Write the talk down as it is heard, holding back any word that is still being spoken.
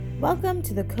Welcome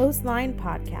to the Coastline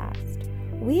Podcast.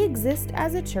 We exist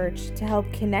as a church to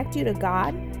help connect you to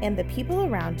God and the people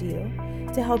around you,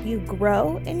 to help you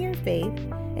grow in your faith,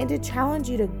 and to challenge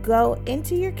you to go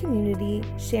into your community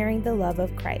sharing the love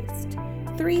of Christ.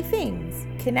 3 things: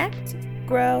 connect,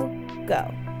 grow,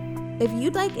 go. If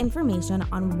you'd like information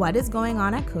on what is going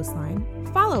on at Coastline,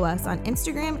 follow us on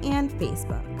Instagram and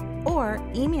Facebook, or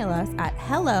email us at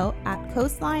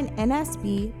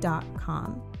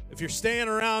hello@coastlinensb.com. If you're staying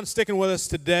around, sticking with us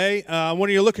today, I want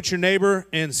you to look at your neighbor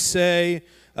and say,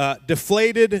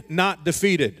 deflated, not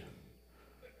defeated.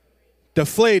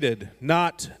 Deflated,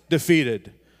 not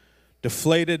defeated.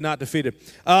 Deflated, not defeated.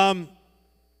 I'm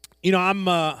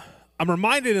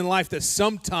reminded in life that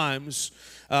sometimes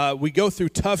we go through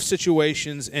tough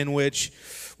situations in which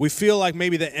we feel like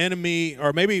maybe the enemy,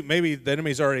 or maybe the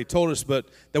enemy's already told us, but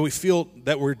that we feel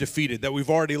that we're defeated, that we've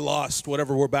already lost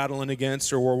whatever we're battling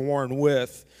against or we're warring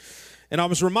with. And I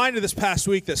was reminded this past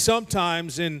week that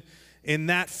sometimes in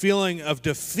that feeling of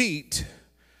defeat,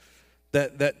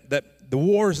 that the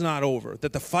war is not over,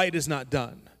 that the fight is not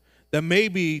done, that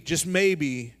maybe, just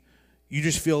maybe, you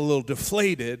just feel a little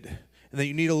deflated and that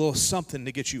you need a little something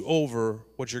to get you over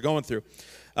what you're going through.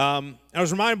 I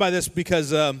was reminded by this because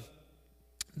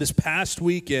this past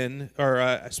weekend,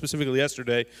 or specifically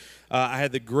yesterday, I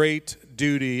had the great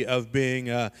duty of being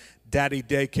daddy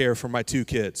daycare for my 2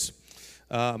 kids.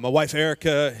 My wife,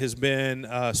 Erica, has been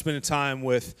spending time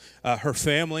with her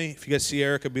family. If you guys see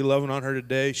Erica, be loving on her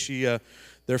today.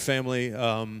 Their family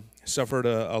suffered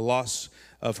a loss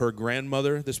of her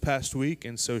grandmother this past week,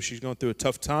 and so she's going through a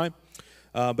tough time.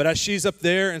 But as she's up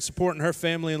there and supporting her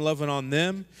family and loving on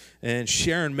them and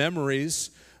sharing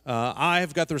memories, I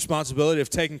have got the responsibility of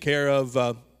taking care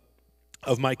of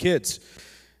my kids.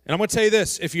 And I'm going to tell you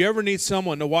this: if you ever need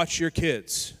someone to watch your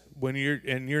kids when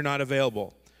you're not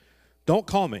available, don't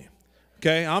call me,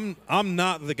 okay? I'm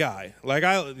not the guy. Like,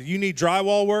 you need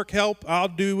drywall work help, I'll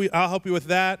help you with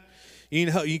that.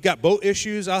 You got boat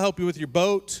issues, I'll help you with your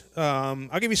boat.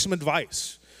 I'll give you some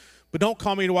advice. But don't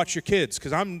call me to watch your kids,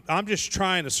 because I'm just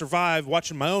trying to survive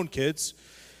watching my own kids.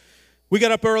 We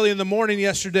got up early in the morning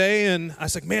yesterday, and I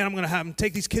was like, man, I'm going to have them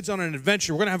take these kids on an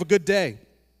adventure. We're going to have a good day.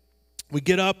 We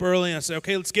get up early, and I said,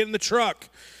 okay, let's get in the truck,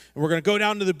 and we're going to go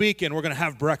down to the Beacon. We're going to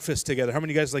have breakfast together. How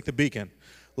many of you guys like the Beacon?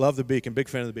 Love the Beacon. Big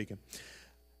fan of the Beacon.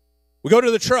 We go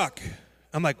to the truck.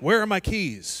 I'm like, where are my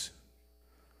keys?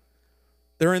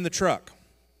 They're in the truck.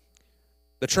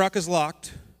 The truck is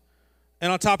locked.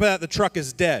 And on top of that, the truck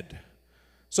is dead.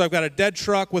 So I've got a dead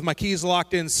truck with my keys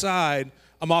locked inside.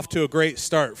 I'm off to a great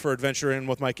start for adventuring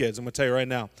with my kids. I'm going to tell you right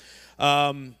now.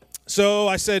 So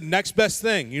I said, next best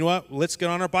thing. You know what? Let's get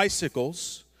on our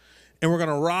bicycles, and we're going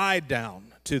to ride down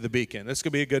to the Beacon. This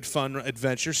could be a good, fun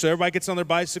adventure. So everybody gets on their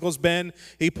bicycles. Ben,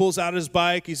 he pulls out his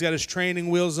bike. He's got his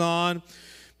training wheels on.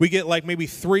 We get like maybe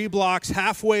 3 blocks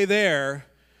halfway there,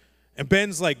 and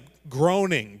Ben's like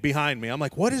groaning behind me. I'm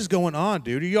like, what is going on,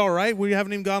 dude? Are you all right? We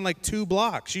haven't even gone like 2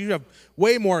 blocks. You have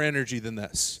way more energy than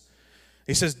this.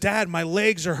 He says, Dad, my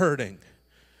legs are hurting.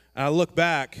 And I look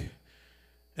back,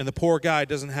 and the poor guy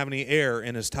doesn't have any air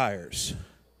in his tires.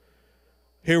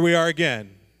 Here we are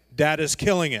again. Dad is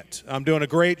killing it. I'm doing a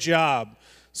great job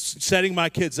setting my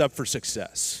kids up for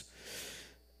success.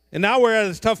 And now we're at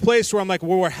a tough place where I'm like,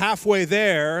 well, we're halfway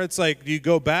there. It's like, do you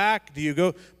go back? Do you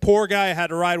go? Poor guy had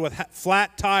to ride with half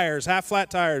flat tires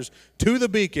to the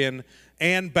Beacon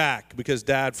and back because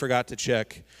Dad forgot to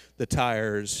check the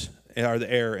tires or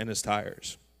the air in his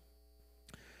tires.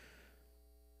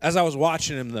 As I was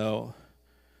watching him, though,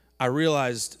 I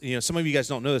realized, some of you guys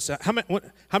don't know this. How many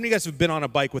of you guys have been on a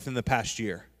bike within the past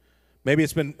year? Maybe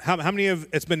it's been, how many of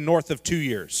it's been north of 2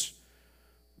 years?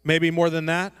 Maybe more than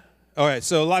that? All right,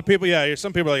 so a lot of people,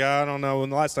 some people are like, I don't know when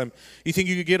the last time. You think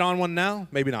you could get on one now?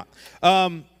 Maybe not.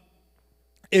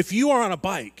 If you are on a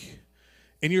bike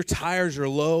and your tires are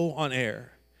low on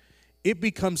air, it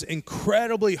becomes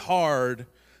incredibly hard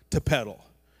to pedal.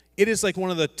 It is like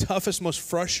one of the toughest, most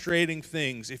frustrating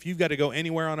things if you've got to go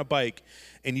anywhere on a bike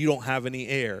and you don't have any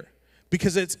air.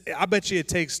 Because I bet you it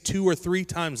takes 2 or 3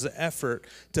 times the effort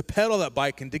to pedal that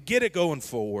bike and to get it going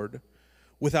forward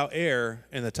without air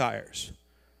in the tires.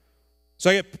 So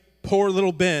I get poor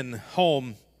little Ben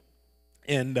home,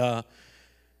 and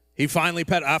he finally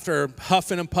after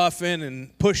huffing and puffing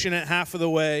and pushing it half of the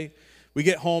way. We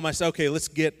get home. I said, okay, let's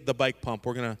get the bike pump.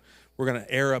 We're gonna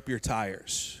air up your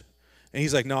tires. And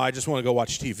he's like, no, I just want to go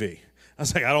watch TV. I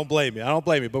was like, I don't blame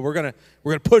you, but we're gonna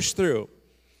push through.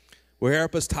 We air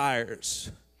up his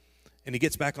tires, and he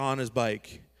gets back on his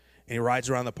bike, And he rides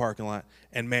around the parking lot,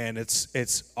 and man, it's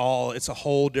a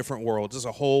whole different world. It's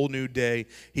a whole new day.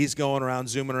 He's going around,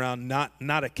 zooming around,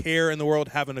 not a care in the world,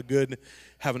 having a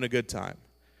good time.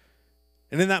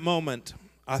 And in that moment,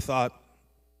 I thought,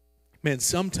 man,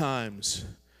 sometimes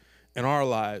in our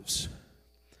lives,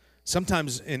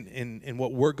 sometimes in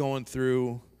what we're going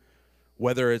through,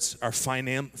 whether it's our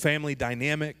family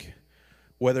dynamic,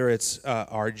 whether it's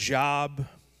our job,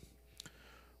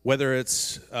 whether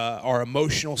it's our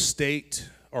emotional state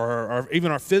or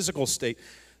even our physical state,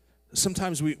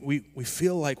 sometimes we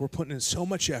feel like we're putting in so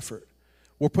much effort.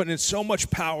 We're putting in so much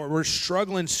power. We're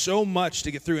struggling so much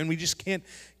to get through, and we just can't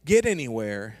get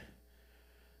anywhere.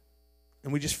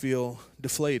 And we just feel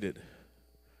deflated.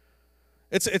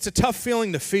 It's a tough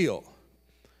feeling to feel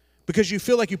because you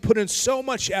feel like you put in so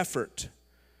much effort.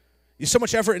 You so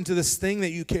much effort into this thing that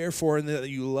you care for and that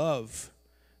you love,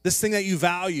 this thing that you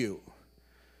value.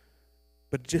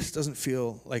 But it just doesn't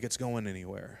feel like it's going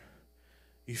anywhere.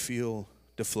 You feel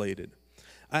deflated.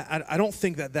 I don't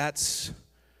think that that's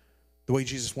the way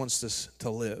Jesus wants us to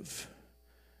live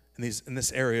in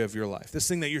this area of your life, this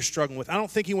thing that you're struggling with. I don't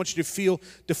think he wants you to feel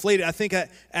deflated. I think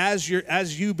that as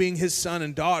you being his son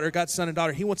and daughter, God's son and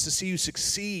daughter, he wants to see you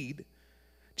succeed.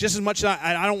 Just as much as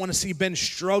I don't want to see Ben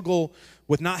struggle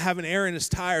with not having air in his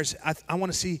tires, I want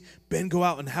to see Ben go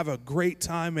out and have a great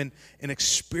time and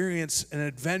experience an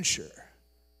adventure.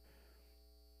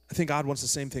 I think God wants the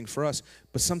same thing for us,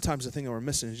 but sometimes the thing that we're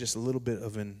missing is just a little bit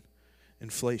of an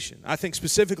inflation. I think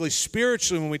specifically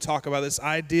spiritually when we talk about this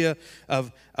idea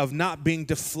of not being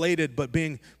deflated but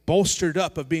being bolstered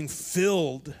up, of being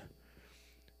filled,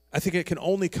 I think it can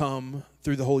only come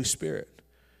through the Holy Spirit.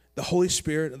 The Holy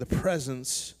Spirit and the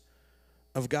presence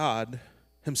of God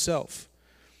himself.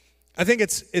 I think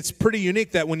it's pretty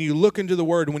unique that when you look into the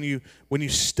Word, when you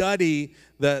study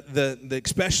the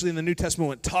especially in the New Testament,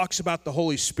 when it talks about the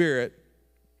Holy Spirit,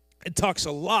 it talks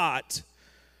a lot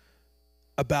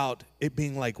about it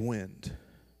being like wind.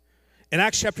 In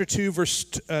Acts chapter 2, verse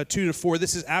 2 to 4,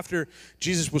 this is after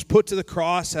Jesus was put to the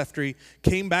cross, after he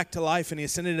came back to life and he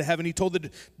ascended to heaven. He told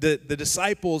the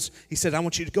disciples, he said, I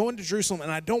want you to go into Jerusalem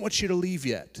and I don't want you to leave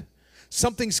yet.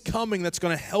 Something's coming that's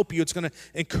going to help you. It's going to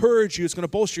encourage you. It's going to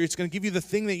bolster you. It's going to give you the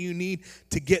thing that you need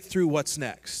to get through what's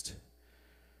next.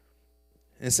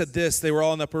 And it said this, they were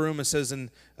all in the upper room. It says in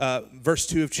verse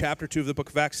 2 of chapter 2 of the book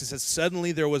of Acts, it says,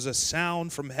 suddenly there was a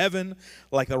sound from heaven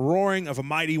like the roaring of a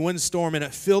mighty windstorm, and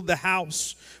it filled the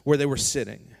house where they were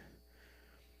sitting.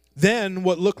 Then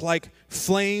what looked like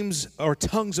flames or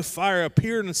tongues of fire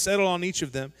appeared and settled on each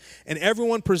of them, and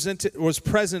everyone was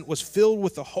filled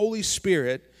with the Holy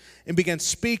Spirit and began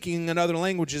speaking in other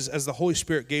languages as the Holy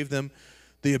Spirit gave them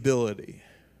the ability.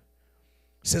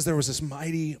 It says there was this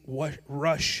mighty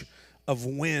rush of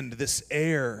wind, this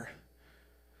air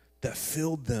that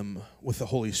filled them with the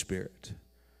Holy Spirit,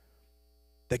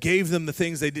 that gave them the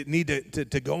things they didn't need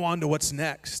to go on to what's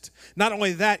next. Not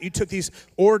only that, you took these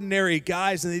ordinary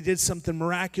guys and they did something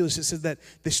miraculous. It said that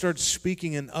they started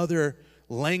speaking in other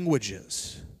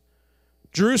languages.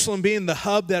 Jerusalem being the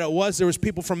hub that it was, there was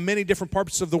people from many different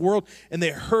parts of the world, and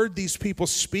they heard these people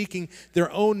speaking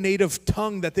their own native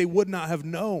tongue that they would not have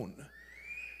known.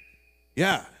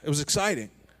 Yeah, it was exciting.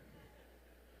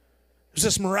 It was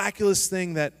this miraculous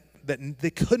thing that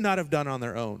they could not have done on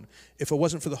their own if it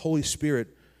wasn't for the Holy Spirit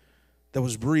that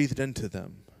was breathed into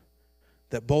them,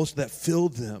 that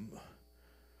filled them.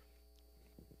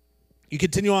 You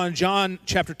continue on in John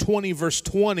chapter 20, verse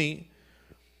 20.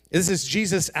 This is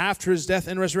Jesus after his death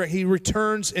and resurrection. He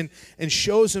returns and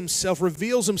shows himself,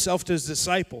 reveals himself to his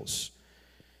disciples.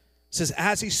 It says,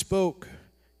 as he spoke,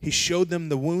 he showed them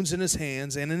the wounds in his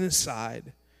hands and in his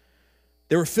side.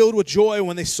 They were filled with joy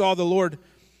when they saw the Lord.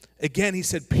 Again, he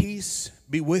said, peace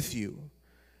be with you.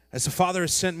 As the Father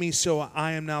has sent me, so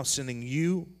I am now sending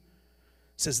you.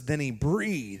 It says, then he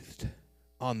breathed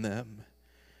on them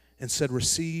and said,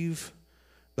 receive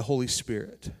the Holy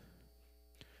Spirit.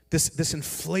 This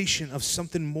inflation of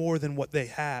something more than what they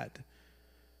had.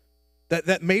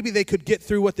 That maybe they could get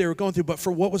through what they were going through, but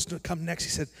for what was to come next, he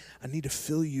said, I need to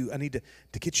fill you. I need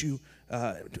to get you,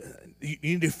 you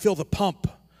need to fill the pump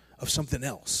of something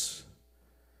else.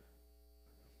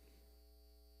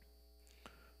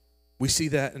 We see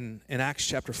that in Acts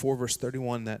chapter 4, verse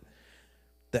 31, that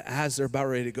as they're about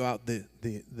ready to go out,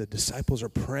 the disciples are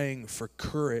praying for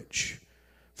courage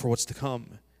for what's to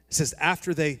come. It says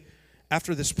after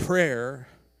this prayer,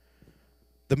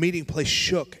 the meeting place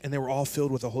shook, and they were all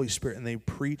filled with the Holy Spirit, and they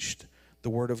preached the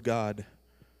word of God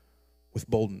with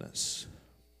boldness.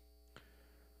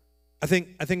 I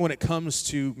think when it comes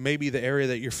to maybe the area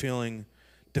that you're feeling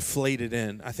deflated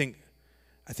in, I think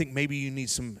maybe you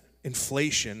need some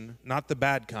inflation, not the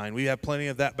bad kind. We have plenty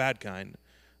of that bad kind.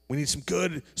 We need some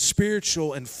good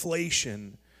spiritual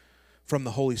inflation from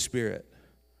the Holy Spirit.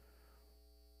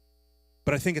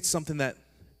 But I think it's something that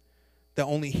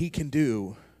only He can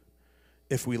do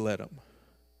if we let Him.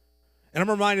 And I'm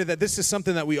reminded that this is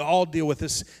something that we all deal with,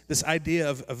 this idea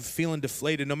of feeling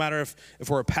deflated, no matter if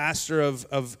we're a pastor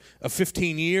of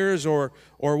 15 years or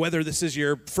whether this is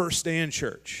your first day in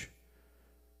church.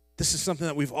 This is something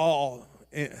that we've all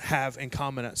have in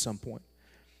common at some point.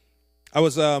 I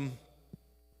was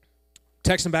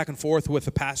texting back and forth with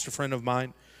a pastor friend of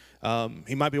mine.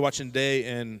 He might be watching today,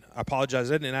 and I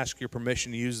apologize. I didn't ask your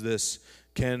permission to use this,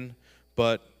 Ken,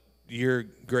 but you're a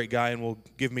great guy and will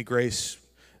give me grace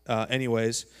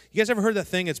anyways. You guys ever heard that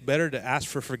thing, it's better to ask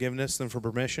for forgiveness than for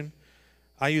permission?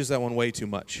 I use that one way too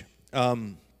much.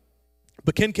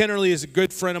 But Ken Kennerly is a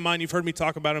good friend of mine. You've heard me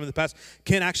talk about him in the past.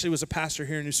 Ken actually was a pastor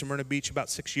here in New Smyrna Beach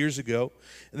about 6 years ago.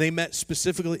 And they met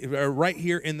specifically right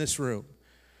here in this room.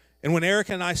 And when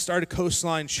Erica and I started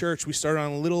Coastline Church, we started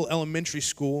on a little elementary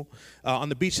school on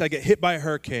the beach. I get hit by a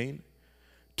hurricane.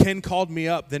 Ken called me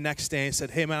up the next day and said,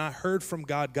 hey, man, I heard from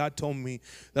God. God told me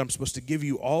that I'm supposed to give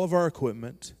you all of our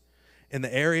equipment in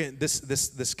the area,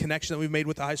 this connection that we've made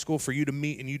with the high school for you to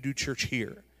meet and you do church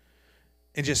here.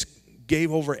 And just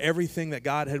gave over everything that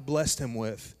God had blessed him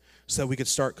with so that we could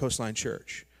start Coastline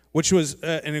Church, which was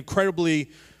an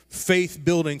incredibly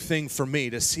faith-building thing for me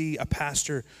to see a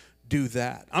pastor do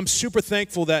that. I'm super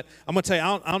thankful that, I'm going to tell you,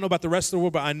 I don't know about the rest of the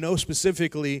world, but I know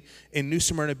specifically in New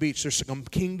Smyrna Beach, there's some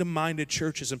kingdom-minded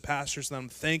churches and pastors that I'm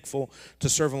thankful to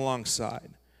serve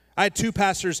alongside. I had two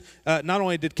pastors, not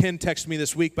only did Ken text me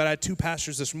this week, but I had two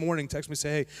pastors this morning text me and say,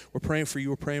 hey, we're praying for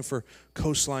you, we're praying for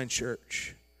Coastline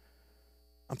Church.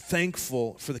 I'm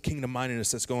thankful for the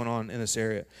kingdom-mindedness that's going on in this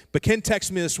area. But Ken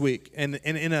texted me this week, and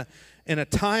in a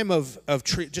time of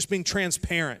just being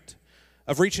transparent,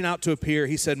 of reaching out to a peer,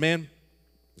 he said, man,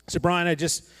 I said, Brian,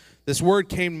 this word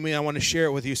came to me, I want to share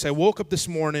it with you. So I woke up this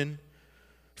morning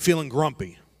feeling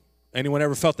grumpy. Anyone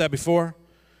ever felt that before?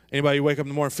 Anybody wake up in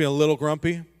the morning feeling a little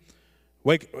grumpy?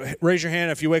 Raise your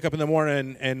hand if you wake up in the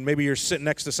morning and maybe you're sitting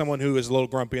next to someone who is a little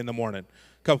grumpy in the morning.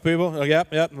 A couple people? Oh,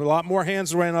 yep, a lot more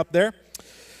hands ran up there.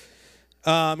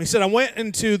 He said, I went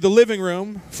into the living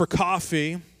room for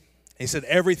coffee. He said,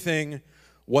 everything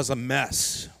was a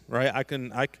mess, right?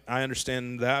 I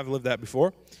understand that. I've lived that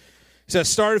before. He said, I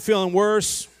started feeling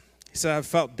worse. He said, I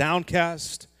felt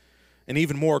downcast and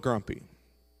even more grumpy.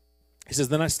 He says,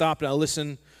 then I stopped and I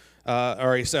listened,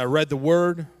 he said, I read the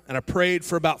word and I prayed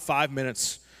for about 5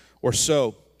 minutes or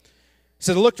so. He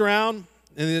said, I looked around.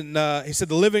 And then he said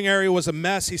the living area was a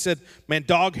mess. He said, man,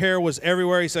 dog hair was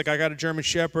everywhere. He said, I got a German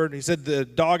Shepherd. He said the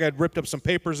dog had ripped up some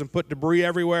papers and put debris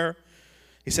everywhere.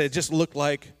 He said it just looked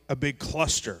like a big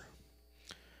cluster.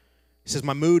 He says,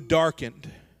 my mood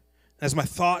darkened. As my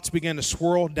thoughts began to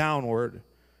swirl downward,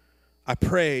 I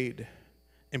prayed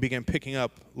and began picking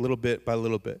up little bit by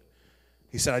little bit.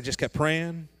 He said, I just kept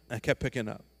praying and I kept picking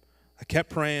up. I kept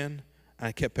praying and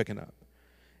I kept picking up.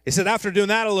 He said, after doing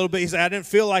that a little bit, he said, I didn't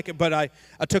feel like it, but I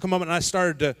took a moment and I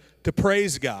started to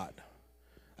praise God.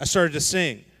 I started to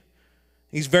sing.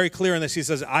 He's very clear on this. He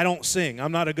says, I don't sing.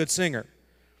 I'm not a good singer.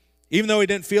 Even though he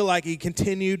didn't feel like it, he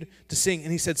continued to sing.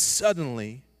 And he said,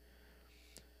 suddenly,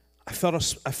 I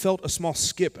felt a small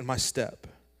skip in my step.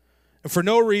 And for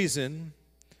no reason,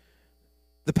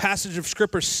 the passage of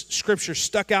Scripture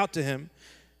stuck out to him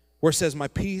where it says, my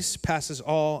peace passes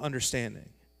all understanding.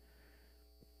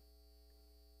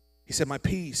 He said, my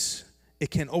peace,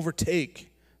 it can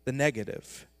overtake the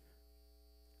negative.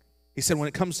 He said when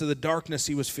it comes to the darkness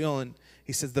he was feeling,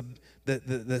 he said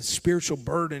the spiritual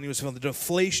burden he was feeling, the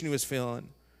deflation he was feeling,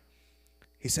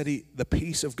 he said the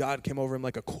peace of God came over him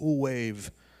like a cool wave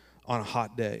on a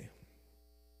hot day.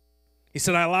 He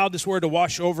said, I allowed this word to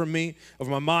wash over me,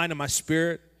 over my mind and my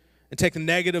spirit, and take the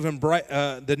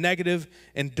negative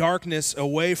and darkness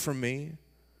away from me.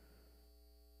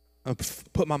 I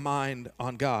put my mind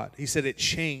on God. He said it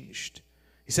changed.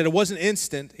 He said it wasn't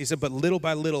instant. He said, but little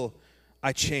by little,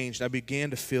 I changed. I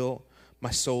began to feel my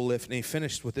soul lift. And he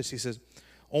finished with this. He says,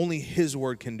 only His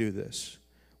word can do this.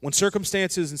 When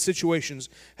circumstances and situations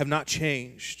have not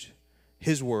changed,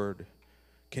 His word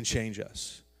can change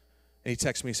us. And he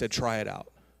texted me and said, try it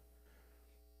out.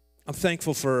 I'm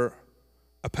thankful for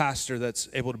a pastor that's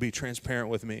able to be transparent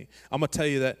with me. I'm going to tell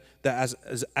you that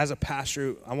as a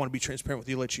pastor, I want to be transparent with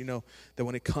you, let you know that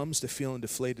when it comes to feeling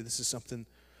deflated, this is something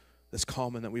that's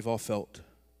common that we've all felt.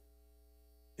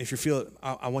 If you feel it,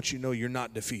 I want you to know you're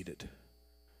not defeated.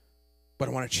 But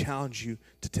I want to challenge you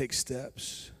to take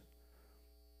steps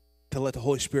to let the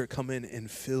Holy Spirit come in and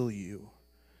fill you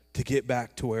to get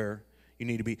back to where you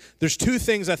need to be. There's two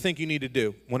things I think you need to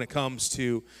do when it comes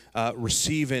to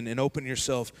receiving and open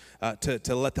yourself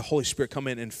to let the Holy Spirit come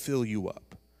in and fill you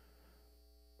up.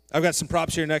 I've got some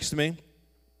props here next to me.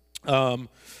 Some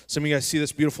of you guys see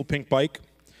this beautiful pink bike.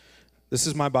 This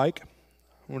is my bike.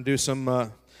 I'm going to do some,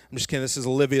 I'm just kidding, this is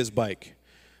Olivia's bike.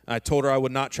 I told her I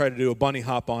would not try to do a bunny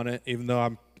hop on it, even though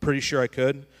I'm pretty sure I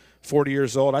could. 40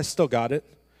 years old, I still got it.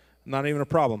 Not even a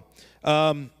problem.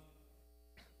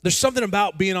 There's something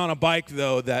about being on a bike,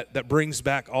 though, that brings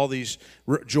back all these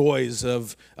joys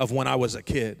of when I was a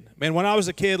kid. Man, when I was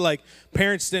a kid, like,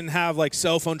 parents didn't have, like,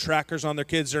 cell phone trackers on their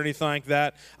kids or anything like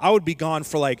that. I would be gone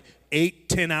for, like,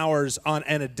 8-10 hours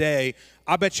in a day.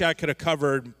 I bet you I could have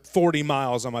covered 40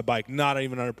 miles on my bike. Not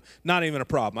even a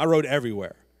problem. I rode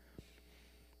everywhere.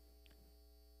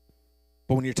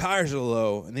 But when your tires are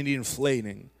low and they need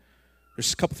inflating,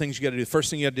 there's a couple things you got to do. The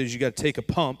first thing you got to do is you got to take a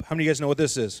pump. How many of you guys know what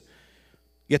this is?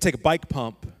 You got to take a bike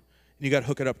pump, and you got to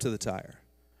hook it up to the tire.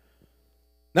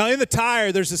 Now, in the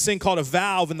tire, there's this thing called a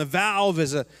valve, and the valve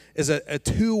is a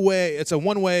two-way, it's a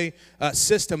one-way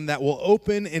system that will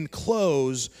open and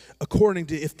close according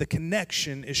to if the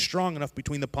connection is strong enough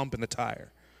between the pump and the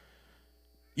tire.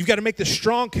 You've got to make the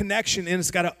strong connection, and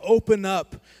it's got to open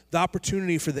up the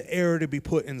opportunity for the air to be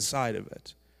put inside of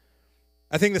it.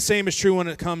 I think the same is true when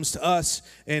it comes to us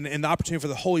and the opportunity for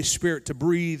the Holy Spirit to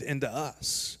breathe into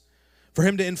us. For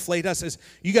him to inflate us, is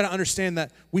you got to understand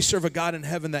that we serve a God in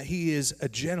heaven, that he is a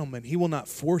gentleman. He will not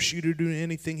force you to do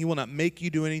anything. He will not make you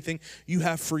do anything. You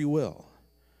have free will.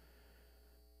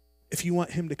 If you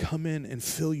want him to come in and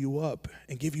fill you up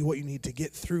and give you what you need to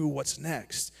get through what's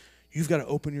next, you've got to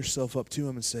open yourself up to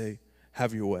him and say,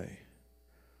 have your way.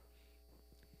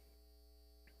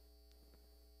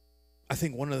 I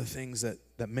think one of the things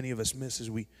that many of us miss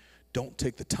is we don't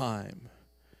take the time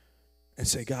and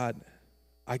say, God,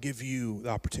 I give you the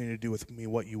opportunity to do with me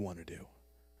what you want to do.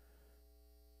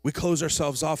 We close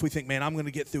ourselves off. We think, man, I'm going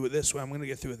to get through it this way. I'm going to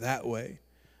get through it that way.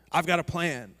 I've got a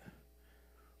plan.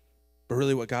 But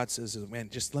really what God says is, man,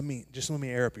 just let me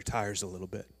air up your tires a little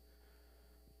bit.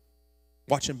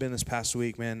 Watching Ben this past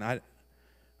week, man,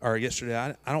 yesterday,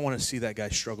 I don't want to see that guy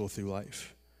struggle through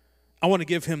life. I want to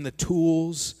give him the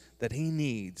tools that he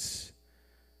needs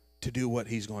to do what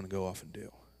he's going to go off and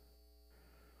do.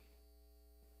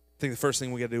 I think the first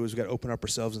thing we got to do is we got to open up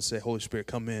ourselves and say, Holy Spirit,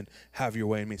 come in, have your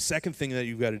way in me. Second thing that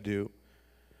you've got to do,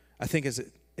 I think, is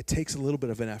it takes a little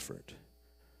bit of an effort.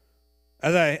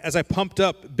 As I pumped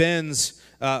up Ben's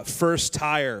first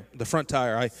tire, the front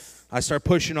tire, I started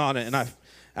pushing on it, and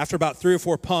after about 3 or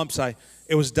 4 pumps,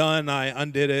 it was done. I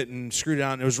undid it and screwed it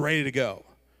on, and it was ready to go.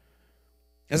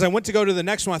 As I went to go to the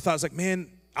next one, I was like,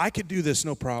 man, I could do this,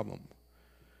 no problem.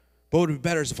 But what would be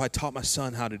better is if I taught my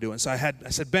son how to do it. And so I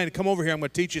said, Ben, come over here. I'm going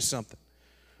to teach you something.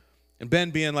 And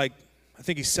Ben being like, I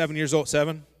think he's 7 years old.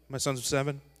 7? My son's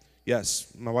 7?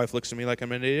 Yes. My wife looks at me like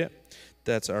I'm an idiot.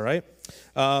 That's all right.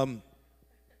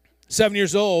 7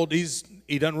 years old, he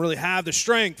doesn't really have the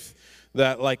strength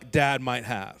that like dad might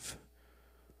have.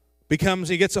 He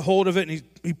gets a hold of it and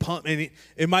he pumps. And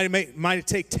it might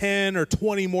take 10 or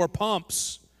 20 more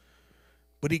pumps,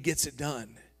 but he gets it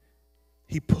done.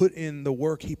 He put in the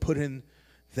work. He put in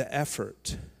the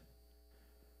effort.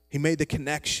 He made the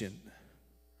connection.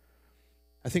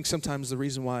 I think sometimes the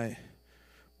reason why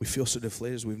we feel so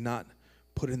deflated is we've not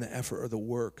put in the effort or the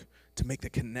work to make the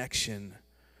connection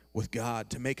with God,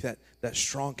 to make that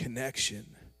strong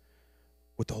connection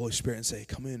with the Holy Spirit and say,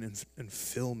 come in and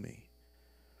fill me.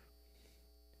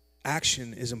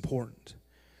 Action is important.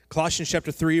 Colossians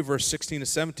chapter 3, verse 16 to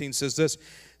 17 says this. It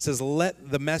says,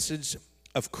 let the message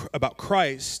about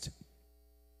Christ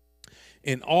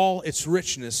in all its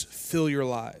richness fill your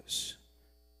lives.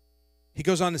 He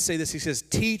goes on to say this. He says,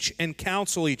 teach and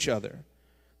counsel each other.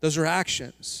 Those are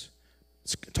actions.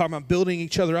 It's talking about building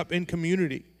each other up in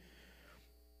community.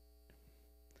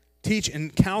 Teach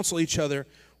and counsel each other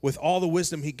with all the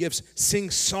wisdom he gives.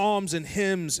 Sing psalms and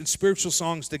hymns and spiritual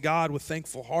songs to God with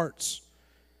thankful hearts.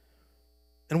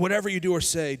 And whatever you do or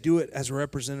say, do it as a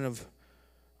representative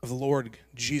of the Lord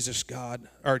Jesus,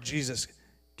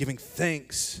 giving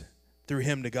thanks through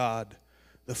him to God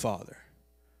the Father.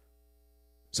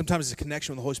 Sometimes the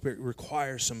connection with the Holy Spirit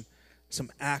requires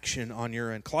some action on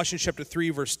your end. Colossians chapter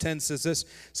 3, verse 10 says this. It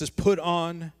says, put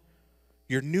on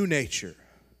your new nature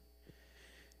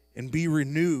and be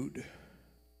renewed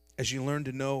as you learn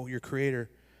to know your Creator.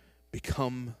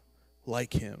 Become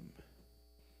like him.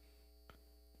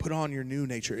 Put on your new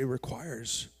nature. It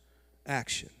requires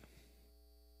action.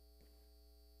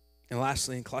 And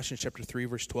lastly, in Colossians chapter 3,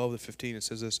 verse 12 to 15, it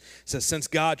says this. It says, since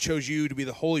God chose you to be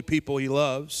the holy people he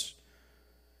loves,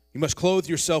 you must clothe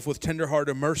yourself with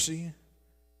tenderhearted mercy,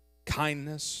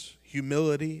 kindness,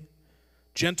 humility,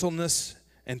 gentleness,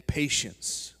 and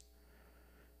patience.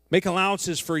 Make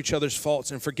allowances for each other's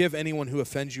faults and forgive anyone who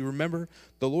offends you. Remember,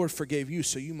 the Lord forgave you,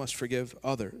 so you must forgive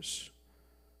others.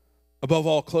 Above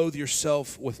all, clothe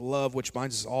yourself with love, which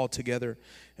binds us all together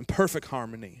in perfect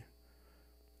harmony.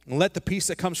 And let the peace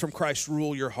that comes from Christ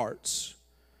rule your hearts.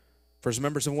 For as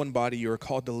members of one body, you are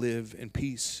called to live in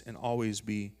peace and always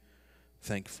be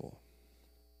thankful.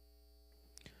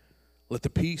 Let the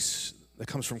peace that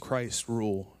comes from Christ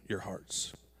rule your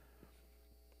hearts.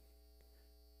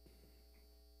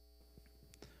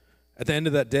 At the end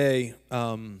of that day,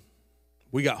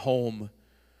 we got home,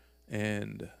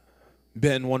 and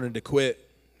Ben wanted to quit.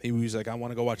 He was like, I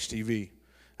want to go watch TV.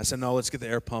 I said, no, let's get the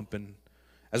air pump. And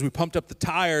as we pumped up the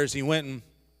tires, he went and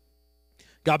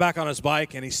got back on his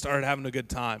bike, and he started having a good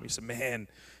time. He said, man,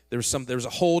 there was a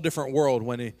whole different world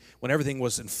when everything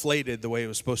was inflated the way it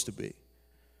was supposed to be.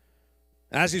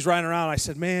 And as he's riding around, I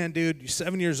said, man, dude, you're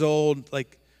 7 years old.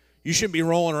 Like, you shouldn't be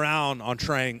rolling around on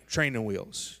training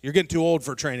wheels. You're getting too old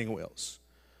for training wheels.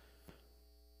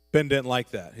 Ben didn't like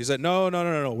that. He said, no,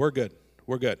 we're good.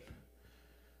 We're good.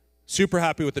 Super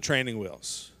happy with the training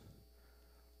wheels.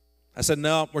 I said,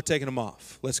 no, we're taking them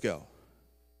off. Let's go.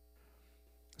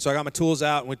 So I got my tools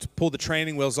out, and we pulled the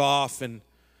training wheels off, and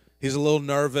he's a little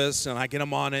nervous, and I get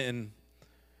him on it, and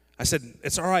I said,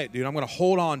 it's all right, dude. I'm going to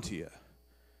hold on to you.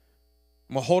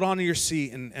 I'm going to hold on to your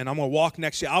seat, and I'm going to walk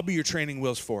next to you. I'll be your training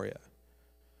wheels for you.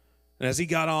 And as he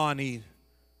got on, he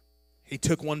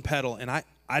took one pedal, and I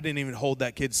didn't even hold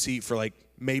that kid's seat for like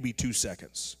maybe 2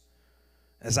 seconds.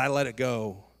 As I let it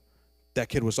go, that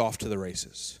kid was off to the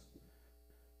races.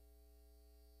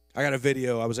 I got a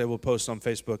video I was able to post on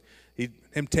Facebook.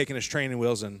 Him taking his training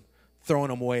wheels and throwing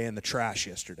them away in the trash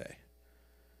yesterday.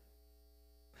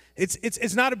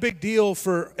 It's not a big deal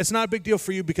for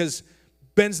you because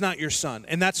Ben's not your son,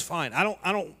 and that's fine.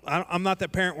 I'm not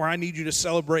that parent where I need you to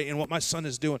celebrate in what my son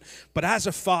is doing. But as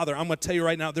a father, I'm going to tell you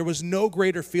right now, there was no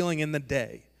greater feeling in the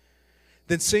day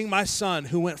than seeing my son,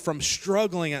 who went from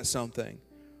struggling at something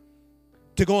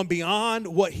to going beyond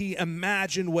what he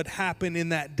imagined would happen in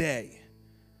that day.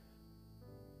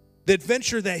 The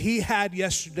adventure that he had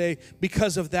yesterday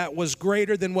because of that was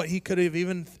greater than what he could have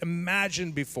even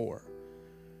imagined before.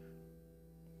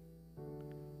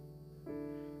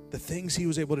 The things he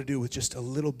was able to do with just a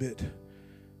little bit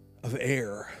of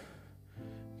air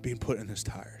being put in his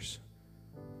tires.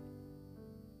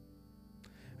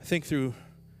 I think through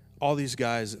all these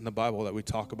guys in the Bible that we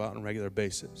talk about on a regular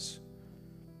basis.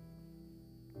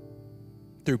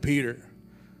 Through Peter,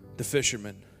 the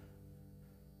fisherman.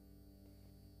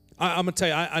 I'm going to tell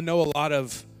you, I know a lot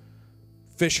of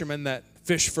fishermen that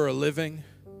fish for a living.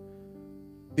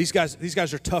 These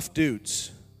guys are tough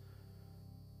dudes.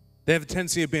 They have a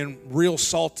tendency of being real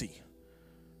salty,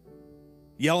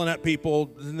 yelling at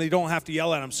people, and they don't have to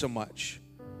yell at them so much.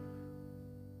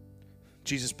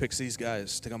 Jesus picks these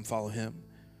guys to come follow him.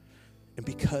 And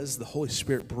because the Holy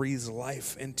Spirit breathes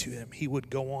life into him, he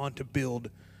would go on to build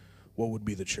what would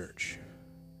be the church.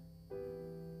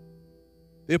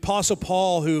 The Apostle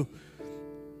Paul, who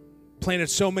planted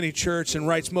so many churches and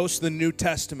writes most of the New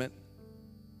Testament,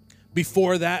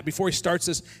 before he starts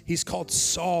this, he's called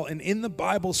Saul. And in the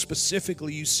Bible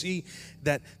specifically, you see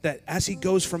that as he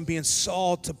goes from being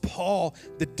Saul to Paul,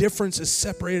 the difference is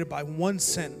separated by one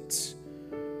sentence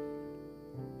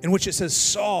in which it says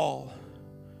Saul,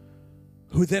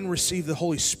 who then received the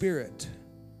Holy Spirit,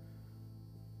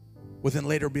 would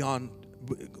later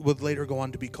go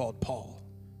on to be called Paul.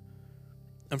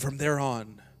 And from there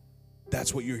on,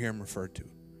 that's what you hear him referred to.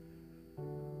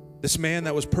 This man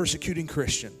that was persecuting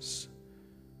Christians.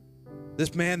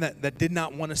 This man that did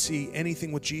not want to see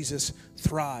anything with Jesus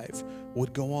thrive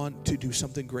would go on to do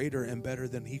something greater and better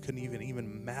than he couldn't even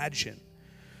imagine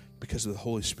because of the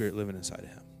Holy Spirit living inside of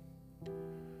him.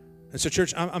 And so,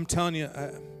 church, I'm telling you,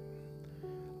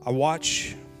 I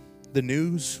watch the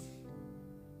news.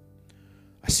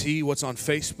 I see what's on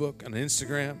Facebook and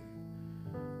Instagram.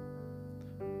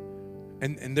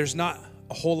 And there's not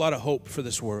a whole lot of hope for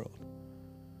this world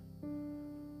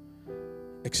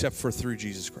except for through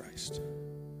Jesus Christ.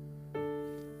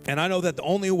 And I know that the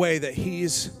only way that he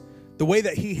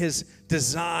has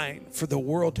designed for the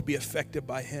world to be affected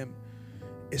by him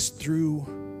is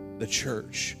through the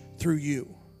church, through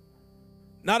you.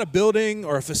 Not a building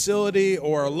or a facility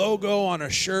or a logo on a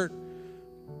shirt,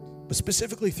 but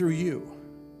specifically through you.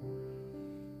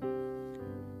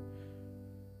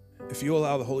 If you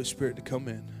allow the Holy Spirit to come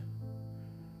in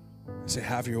and say,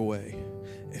 have your way,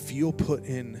 if you'll put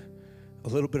in a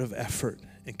little bit of effort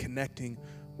in connecting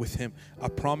with him, I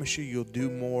promise you'll do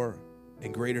more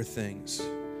and greater things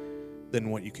than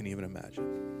what you can even imagine.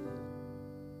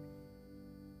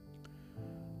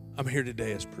 I'm here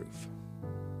today as proof.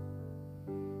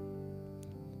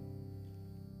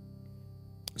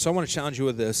 So I want to challenge you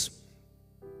with this.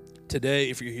 Today,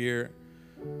 if you're here,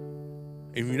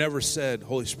 if you've never said,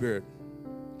 Holy Spirit,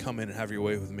 come in and have your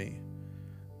way with me,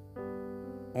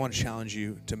 I want to challenge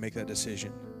you to make that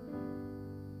decision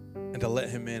and to let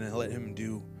him in and let him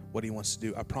do what he wants to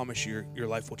do. I promise you, your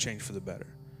life will change for the better.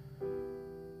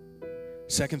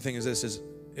 Second thing is this, is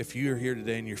if you're here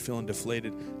today and you're feeling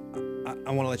deflated,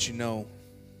 I want to let you know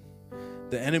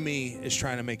the enemy is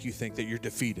trying to make you think that you're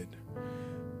defeated,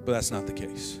 but that's not the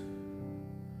case.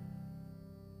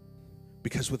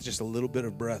 Because with just a little bit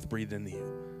of breath breathed into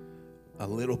you, a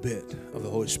little bit of the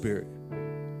Holy Spirit,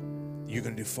 you're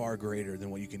going to do far greater than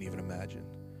what you can even imagine.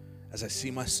 As I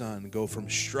see my son go from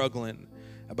struggling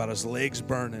about his legs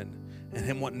burning and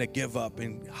him wanting to give up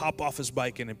and hop off his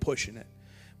bike and pushing it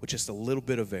with just a little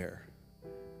bit of air,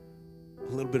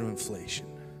 a little bit of inflation,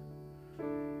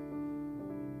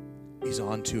 he's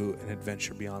on to an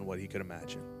adventure beyond what he could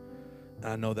imagine. And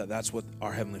I know that that's what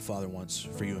our Heavenly Father wants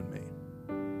for you and me.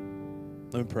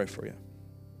 Let me pray for you.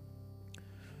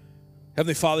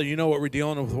 Heavenly Father, you know what we're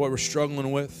dealing with, what we're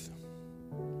struggling with.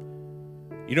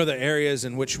 You know the areas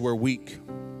in which we're weak.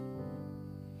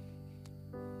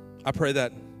 I pray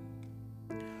that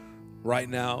right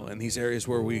now in these areas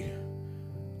where we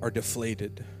are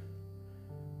deflated,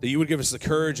 that you would give us the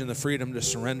courage and the freedom to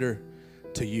surrender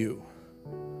to you.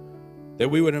 That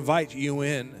we would invite you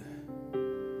in,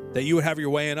 that you would have your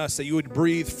way in us, that you would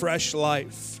breathe fresh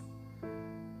life,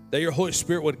 that your Holy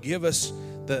Spirit would give us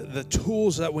the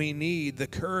tools that we need, the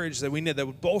courage that we need, that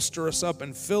would bolster us up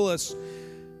and fill us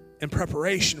in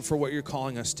preparation for what you're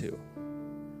calling us to.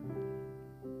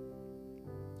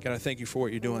 God, I thank you for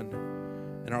what you're doing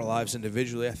in our lives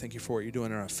individually. I thank you for what you're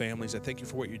doing in our families. I thank you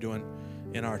for what you're doing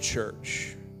in our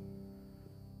church.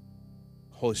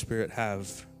 Holy Spirit,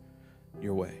 have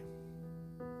your way.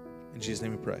 In Jesus'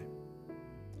 name we pray.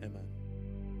 Amen.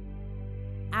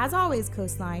 As always,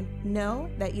 Coastline, know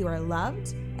that you are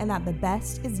loved and that the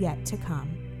best is yet to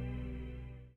come.